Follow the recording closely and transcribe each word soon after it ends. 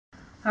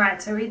All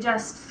right, so we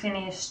just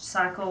finished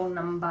cycle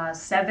number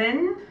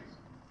 7.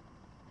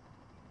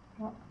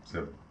 What?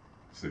 6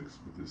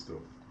 with this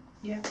dog.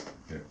 Yeah.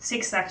 Yeah.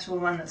 6th actual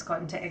one that's got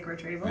into egg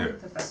retrieval. Yeah.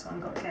 The first one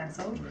got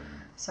cancelled. Yeah.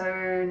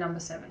 So number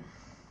 7.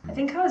 I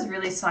think I was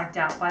really psyched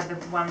out by the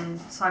one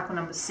cycle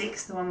number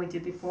 6, the one we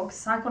did before. Because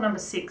cycle number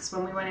 6,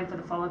 when we went in for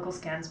the follicle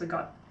scans, we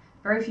got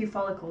very few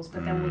follicles,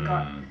 but then we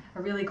got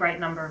a really great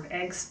number of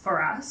eggs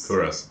for us.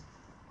 For us.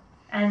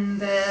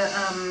 And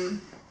the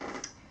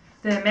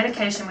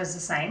medication was the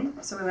same.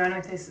 So we were on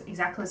with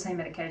exactly the same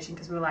medication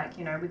because we were like,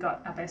 you know, we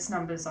got our best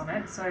numbers on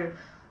it. So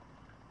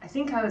I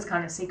think I was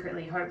kind of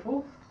secretly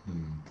hopeful.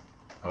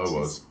 I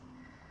was.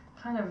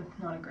 Kind of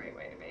not a great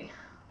way to be.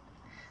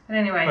 But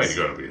anyway. Well, you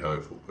got to be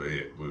hopeful, but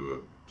yeah, we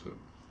were.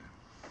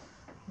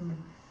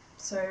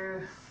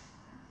 So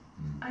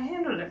I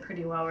handled it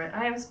pretty well.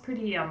 I was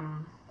pretty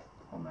hormonal,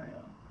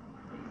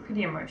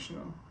 pretty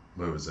emotional.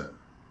 Where was that?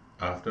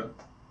 After?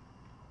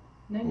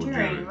 No, Or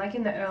during, like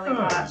in the early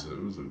part.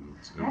 It was a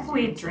I have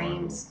weird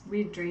dreams and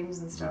It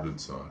was stuff. a good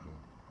cycle.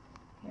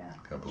 Yeah.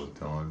 A couple of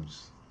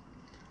times.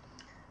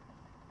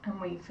 And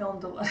we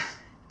filmed a lot.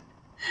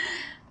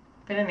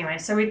 But anyway,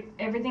 so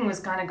everything was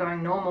kind of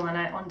going normal,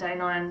 and on day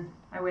 9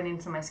 I went in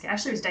for my scan.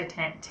 Actually, it was day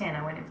 10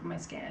 I went in for my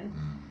scan.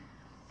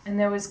 And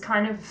there was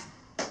kind of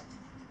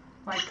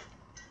like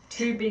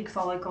 2 big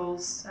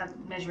follicles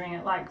measuring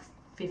at like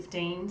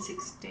 15,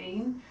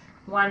 16,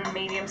 one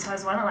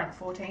medium-sized one at like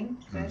 14,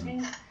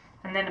 13,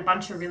 and then a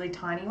bunch of really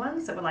tiny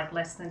ones that were like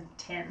less than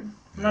 10.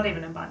 Not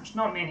even a bunch,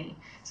 not many.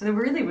 So there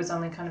really was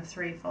only kind of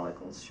 3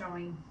 follicles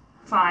showing,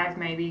 5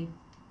 maybe.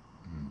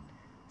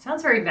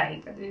 Sounds very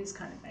vague, but it is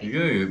kind of vague.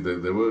 Yeah,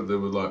 there were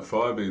like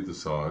 5 either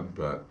side,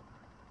 but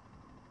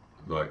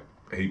like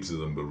heaps of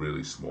them were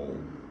really small,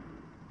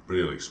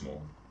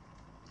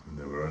 and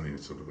there were only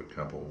sort of a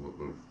couple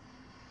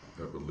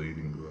that were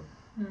leading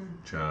the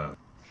chart.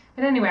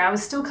 But anyway, I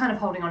was still kind of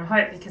holding on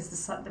hope because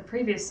the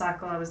previous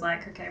cycle I was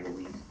like, okay, well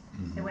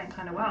it went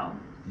kind of well,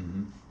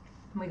 and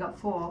we got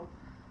 4,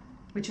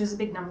 which was a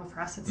big number for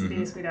us. It's the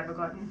biggest we'd ever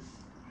gotten.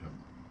 Yep.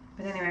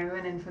 But anyway, we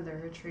went in for the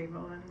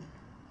retrieval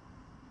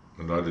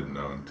And I didn't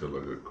know until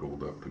I got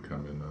called up to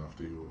come in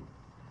after your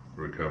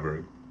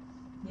recovery.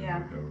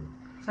 Yeah.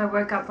 So I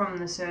woke up from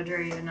the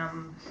surgery and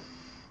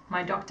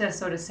my doctor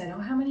sort of said,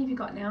 oh, how many have you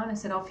got now? And I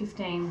said, oh,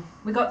 15.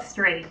 We got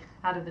 3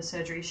 out of the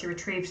surgery. She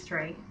retrieved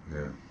 3.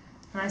 Yeah.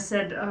 And I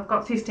said, I've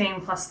got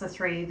 15 plus the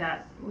 3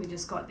 that we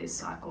just got this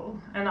cycle.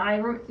 And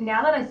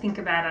now that I think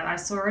about it, I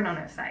saw it on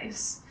her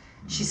face.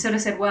 She sort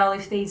of said, well,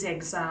 if these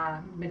eggs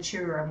are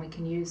mature and we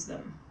can use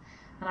them.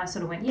 And I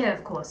sort of went, yeah,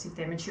 of course, if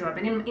they're mature.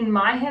 But in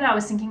my head, I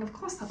was thinking, of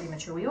course they'll be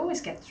mature. We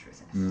always get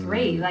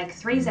 3. Like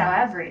 3's our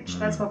average.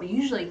 That's what we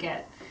usually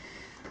get.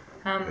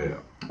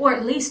 Or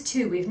at least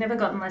 2. We've never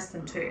gotten less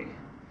than 2.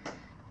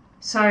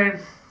 So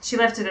she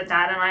left it at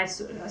that. And I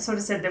sort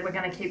of said that we're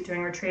going to keep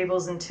doing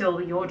retrievals until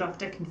your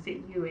doctor can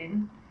fit you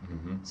in.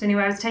 So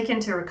anyway, I was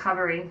taken to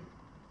recovery.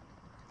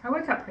 I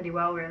woke up pretty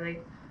well, really.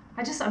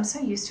 I'm so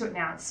used to it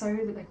now. It's so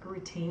like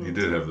routine. You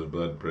did have the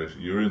blood pressure.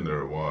 You were in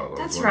there a while.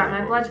 That's right.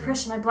 My blood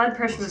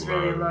pressure was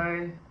really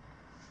low.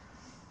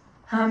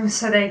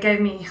 So they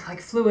gave me like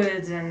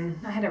fluids, and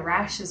I had a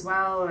rash as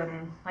well,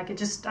 and like I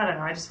don't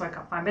know. I just woke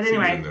up fine. But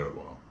anyway, She was in there a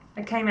while.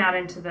 I came out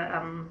into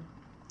the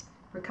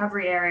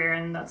recovery area,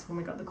 and that's when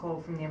we got the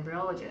call from the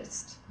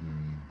embryologist.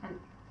 And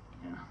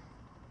yeah,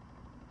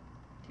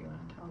 do you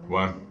want to tell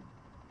them?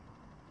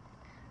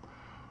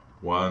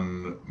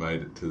 One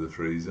made it to the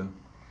freezer.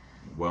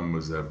 1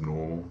 was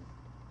abnormal,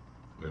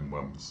 and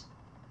 1 was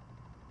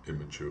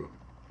immature.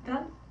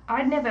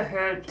 I'd never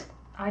had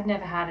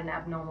an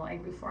abnormal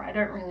egg before. I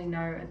don't really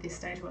know at this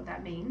stage what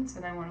that means,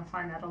 and I want to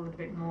find out a little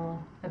bit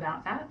more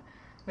about that.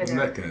 And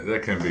that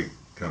can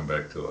come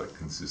back to like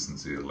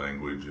consistency of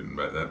language, and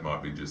that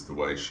might be just the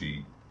way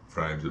she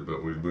frames it.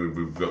 But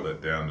we've got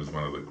that down as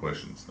one of the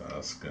questions to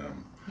ask.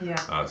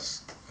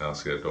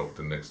 Ask our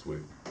doctor next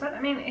week. But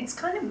I mean, it's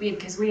kind of weird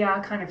because we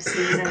are kind of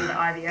seasoned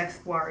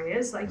IVF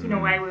warriors. Like in a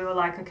way, we were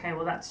like, okay,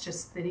 well,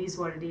 it is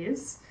what it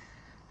is.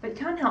 But you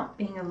can't help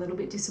being a little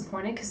bit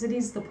disappointed because it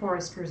is the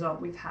poorest result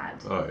we've had.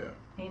 Oh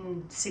yeah.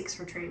 In 6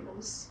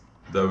 retrievals.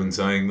 Though in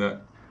saying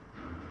that,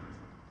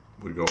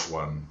 we got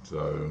 1,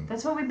 so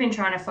that's what we've been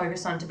trying to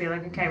focus on, to be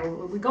like, okay,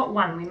 well, we got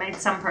 1, we made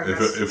some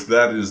progress. If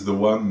that is the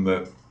one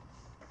that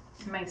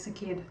makes a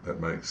kid, that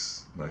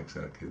makes our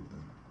kid,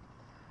 then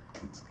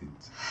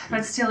kids.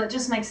 But still, it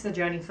just makes the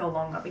journey feel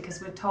longer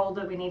because we're told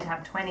that we need to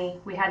have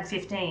 20. We had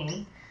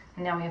 15,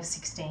 and now we have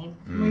 16.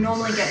 We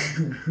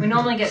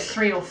normally get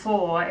 3 or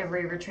 4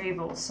 every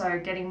retrieval, so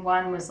getting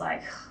 1 was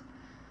like.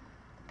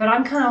 But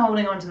I'm kind of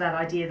holding on to that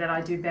idea that I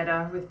do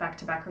better with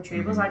back-to-back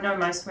retrievals. I know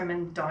most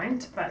women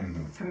don't, but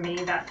for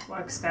me that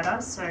works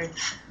better. So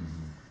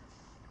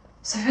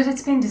but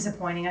it's been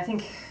disappointing. I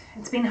think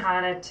it's been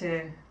harder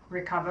to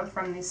recover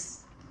from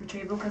this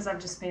retrieval because I've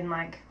just been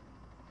like,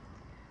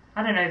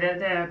 I don't know,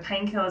 the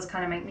painkillers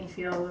kind of make me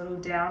feel a little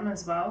down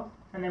as well.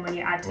 And then when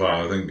you add to that...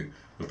 Well, I think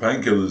the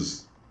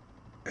painkillers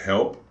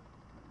help,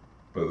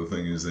 but the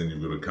thing is then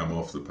you've got to come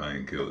off the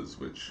painkillers,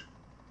 which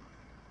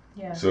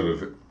Yeah. sort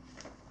of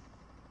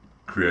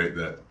create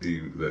that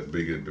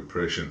bigger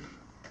depression.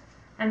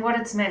 And what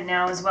it's meant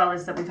now as well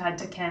is that we've had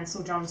to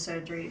cancel John's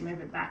surgery, move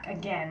it back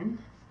again,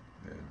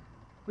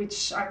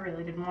 which I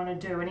really didn't want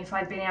to do. And if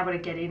I'd been able to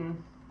get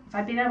in, if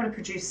I'd been able to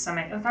produce some,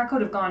 if I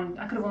could have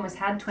almost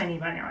had 20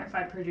 by now if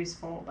I'd produced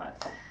 4,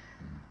 but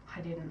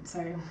I didn't.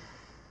 So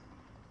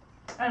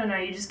I don't know.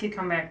 You just keep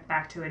coming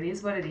back to it. It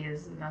is what it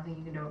is. There's nothing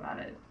you can do about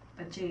it.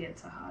 But gee,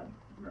 it's a hard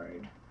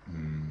road.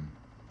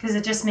 Because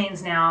it just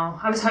means now,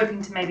 I was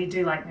hoping to maybe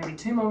do maybe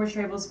 2 more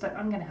retrievals, but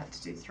I'm going to have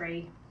to do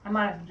 3. I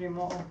might have to do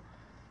more.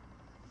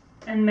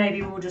 And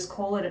maybe we'll just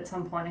call it at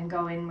some point and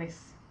go in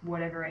with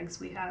whatever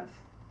eggs we have.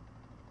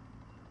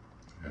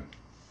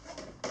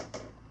 Yeah.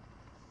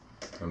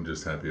 I'm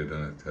just happy I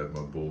don't have to have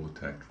my ball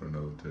attacked for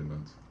another 2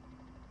 months.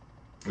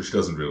 Which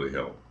doesn't really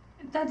help.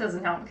 That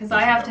doesn't help because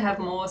I have to have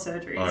more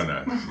surgeries. I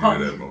know. You're going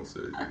to have more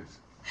surgeries.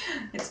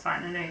 It's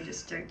fine. I know you're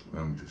just joking.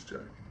 I'm just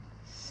joking.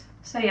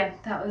 So yeah,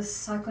 that was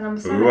cycle number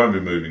 7. But we won't be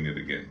moving it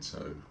again.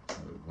 So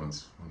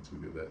once we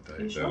get that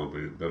date, sure?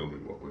 that'll be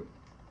what we're.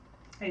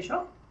 Are you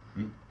sure?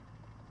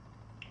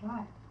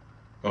 Why?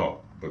 Oh,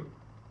 but.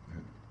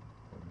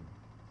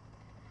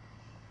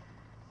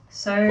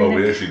 So. Well,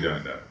 we actually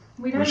don't know.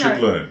 We don't know. We should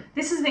learn.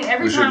 This is the thing.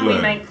 Every time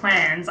we make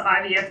plans,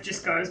 IVF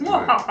just goes,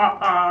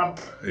 yeah.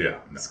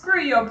 No.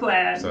 Screw your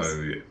plans. So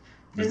yeah,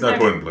 there's no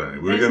point in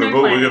planning. We're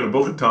going to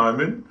book a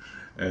time in,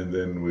 and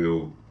then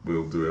we'll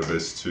do our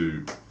best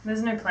to.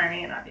 There's no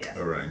planning in IVF.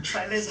 Arrange.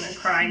 So there's no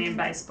crying in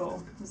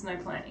baseball. There's no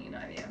planning in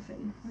IVF,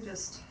 and we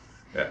just.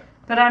 Yeah.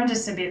 But I'm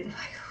just a bit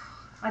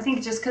I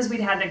think just because we'd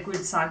had a good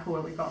cycle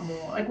where we got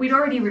more, we'd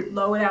already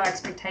lowered our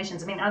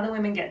expectations. I mean, other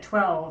women get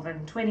 12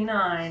 and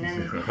 29,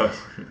 and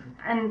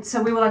and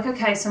so we were like,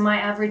 okay, so my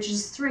average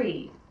is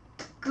 3.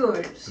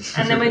 Good.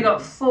 And then we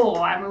got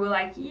 4, and we were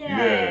like,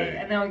 yay.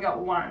 And then we got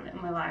 1,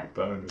 and we're like,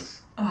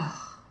 bonus.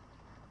 Oh.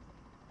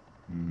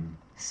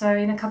 So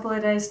in a couple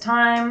of days'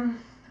 time,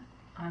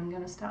 I'm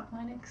going to start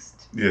my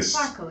next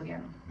cycle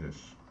again. Yes.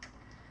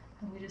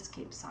 And we just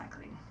keep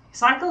cycling.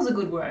 Cycle's a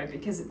good word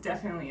because it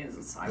definitely is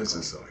a cycle. It's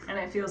a cycle. And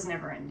it feels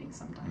never ending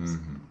sometimes.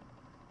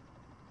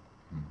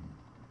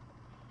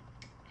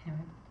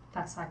 Anyway,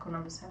 that's cycle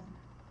number 7.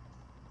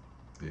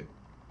 Yeah.